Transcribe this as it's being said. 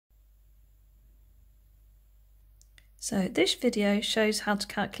So this video shows how to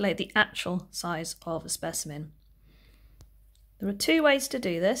calculate the actual size of a specimen. There are two ways to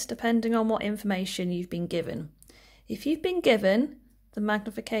do this depending on what information you've been given. If you've been given the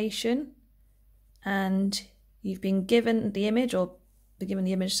magnification and you've been given the image or been given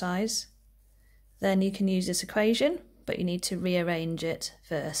the image size, then you can use this equation, but you need to rearrange it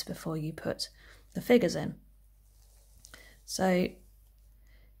first before you put the figures in. So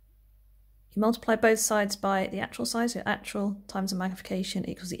you multiply both sides by the actual size, so actual times the magnification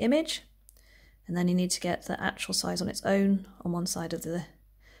equals the image, and then you need to get the actual size on its own on one side of the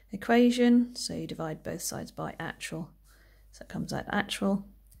equation, so you divide both sides by actual. So it comes out actual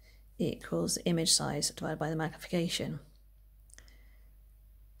equals the image size divided by the magnification.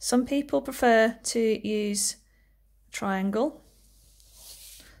 Some people prefer to use a triangle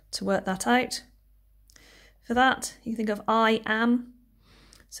to work that out. For that, you think of I am.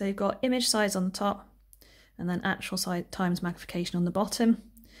 So you've got image size on the top and then actual size times magnification on the bottom,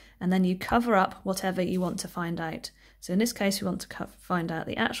 and then you cover up whatever you want to find out. So in this case we want to find out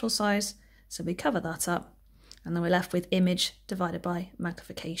the actual size, so we cover that up and then we're left with image divided by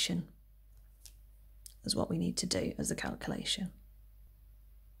magnification is what we need to do as the calculation.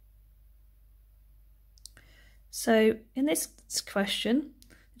 So in this question,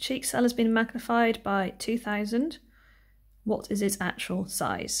 the cheek cell has been magnified by 2000. What is its actual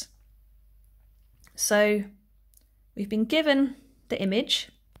size? So we've been given the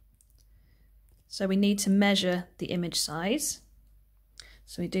image, so we need to measure the image size.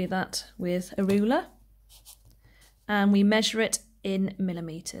 So we do that with a ruler and we measure it in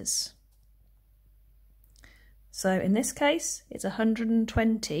millimeters. So in this case it's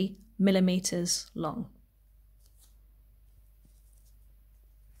 120 millimeters long.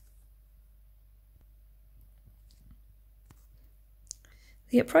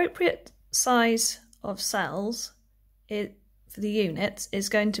 The appropriate size of cells for the units is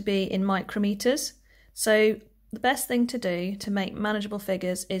going to be in micrometers. So the best thing to do to make manageable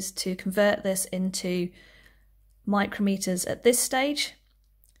figures is to convert this into micrometers at this stage,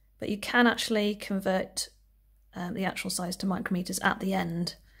 but you can actually convert the actual size to micrometers at the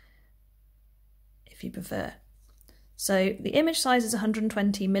end if you prefer. So the image size is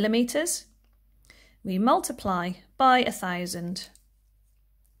 120 millimeters. We multiply by 1000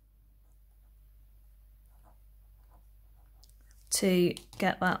 to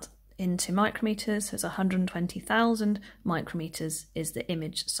get that into micrometers, so it's 120,000 micrometers is the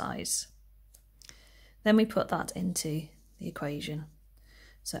image size. Then we put that into the equation.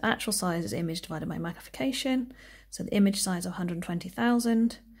 So actual size is image divided by magnification, so the image size of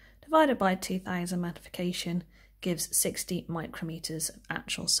 120,000 divided by 2000 magnification gives 60 micrometers of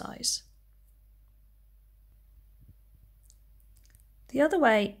actual size. The other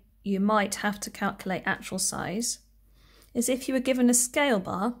way you might have to calculate actual size is if you were given a scale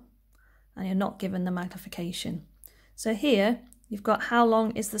bar and you're not given the magnification. So here you've got how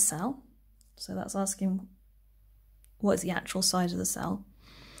long is the cell, so that's asking what is the actual size of the cell,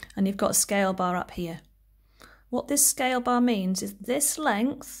 and you've got a scale bar up here. What this scale bar means is this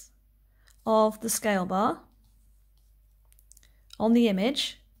length of the scale bar on the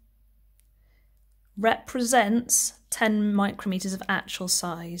image represents 10 micrometers of actual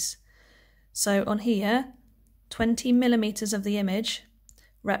size. So on here 20 millimeters of the image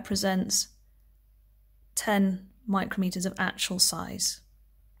represents 10 micrometers of actual size.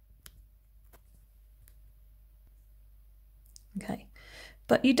 Okay,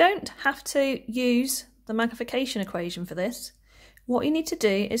 but you don't have to use the magnification equation for this. What you need to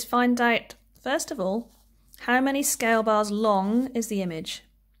do is find out, first of all, how many scale bars long is the image.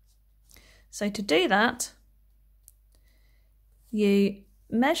 So to do that, you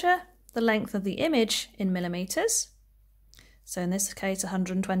measure the length of the image in millimeters, so in this case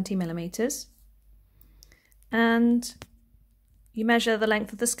 120 millimeters, and you measure the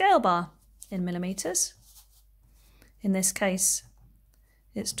length of the scale bar in millimeters. In this case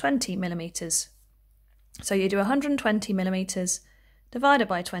it's 20 millimeters, so you do 120 millimeters divided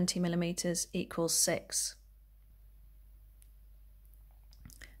by 20 millimeters equals 6.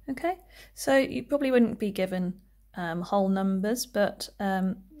 Okay, so you probably wouldn't be given whole numbers, but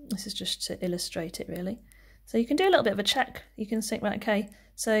this is just to illustrate it really. So you can do a little bit of a check. You can think, right, okay,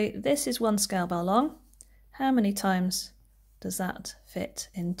 so this is one scale bar long. How many times does that fit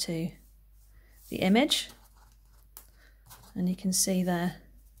into the image? And you can see there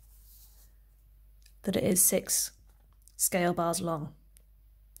that it is 6 scale bars long.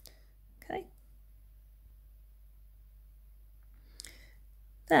 Okay.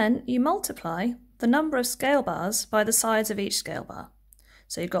 Then you multiply the number of scale bars by the size of each scale bar.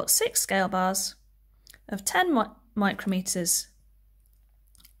 So you've got 6 scale bars of 10 micrometers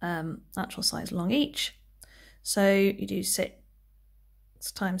actual size along each. So you do 6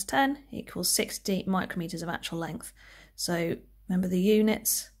 times 10 equals 60 micrometers of actual length. So remember the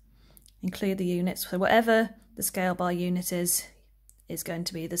units, include the units. So whatever the scale bar unit is going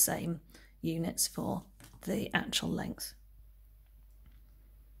to be the same units for the actual length.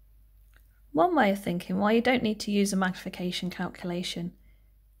 One way of thinking why you don't need to use a magnification calculation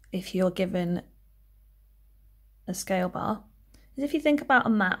if you're given a scale bar is if you think about a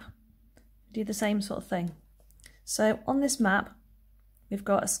map, do the same sort of thing. So on this map, we've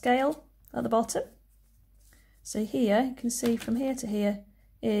got a scale at the bottom. So here, you can see from here to here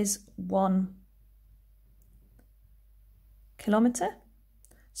is 1 kilometre.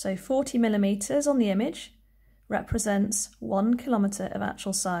 So 40 millimetres on the image represents 1 kilometre of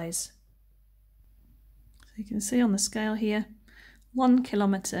actual size. So you can see on the scale here, 1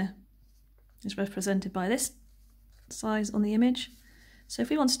 kilometre is represented by this size on the image. So if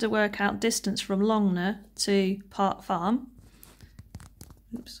we wanted to work out distance from Longner to Park Farm,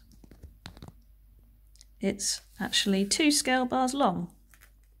 it's actually 2 scale bars long.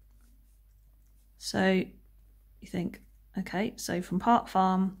 So you think, okay, so from Park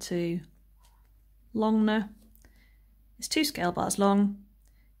Farm to Longner is 2 scale bars long.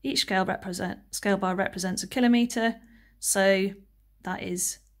 Each scale bar represents a kilometre, so that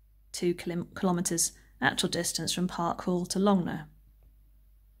is 2 kilometres actual distance from Park Hall to Longner.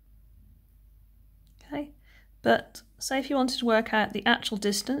 Okay, but say if you wanted to work out the actual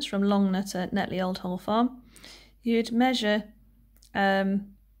distance from Longner to Netley Old Hall Farm, you'd measure the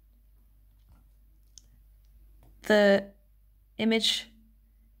image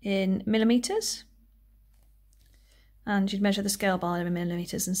in millimetres, and you'd measure the scale bar in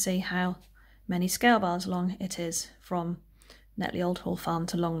millimetres and see how many scale bars long it is from Netley Old Hall Farm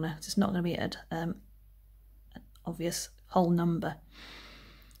to Longner. It's not going to be an obvious whole number.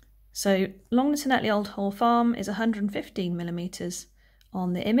 So Longner to Netley Old Hall Farm is 115 millimetres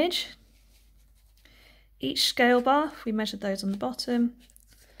on the image. Each scale bar, if we measured those on the bottom,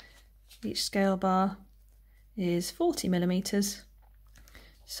 each scale bar is 40 millimetres.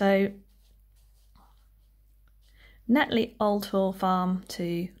 So Netley Old Hall Farm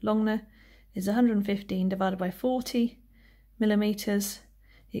to Longner is 115 divided by 40 millimetres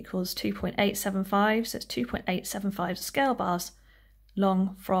equals 2.875. So it's 2.875 scale bars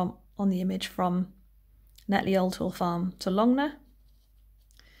long from on the image from Netley Old Hall Farm to Longner.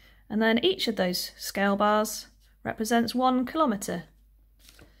 And then each of those scale bars represents 1 kilometre.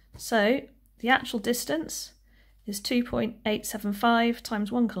 So the actual distance is 2.875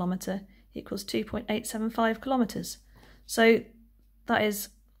 times 1 kilometre equals 2.875 kilometres. So that is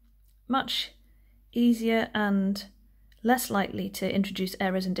much easier and less likely to introduce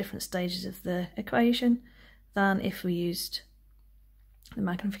errors in different stages of the equation than if we used the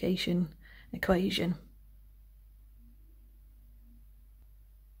magnification equation.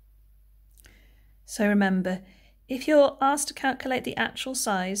 So remember, if you're asked to calculate the actual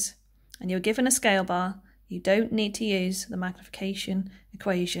size and you're given a scale bar, you don't need to use the magnification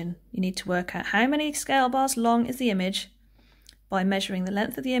equation. You need to work out how many scale bars long is the image by measuring the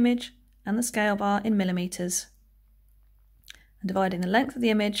length of the image and the scale bar in millimetres and dividing the length of the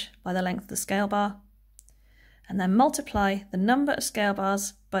image by the length of the scale bar, and then multiply the number of scale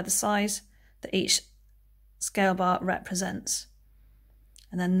bars by the size that each scale bar represents.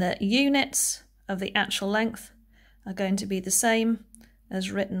 And then the units of the actual length are going to be the same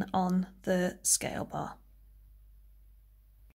as written on the scale bar.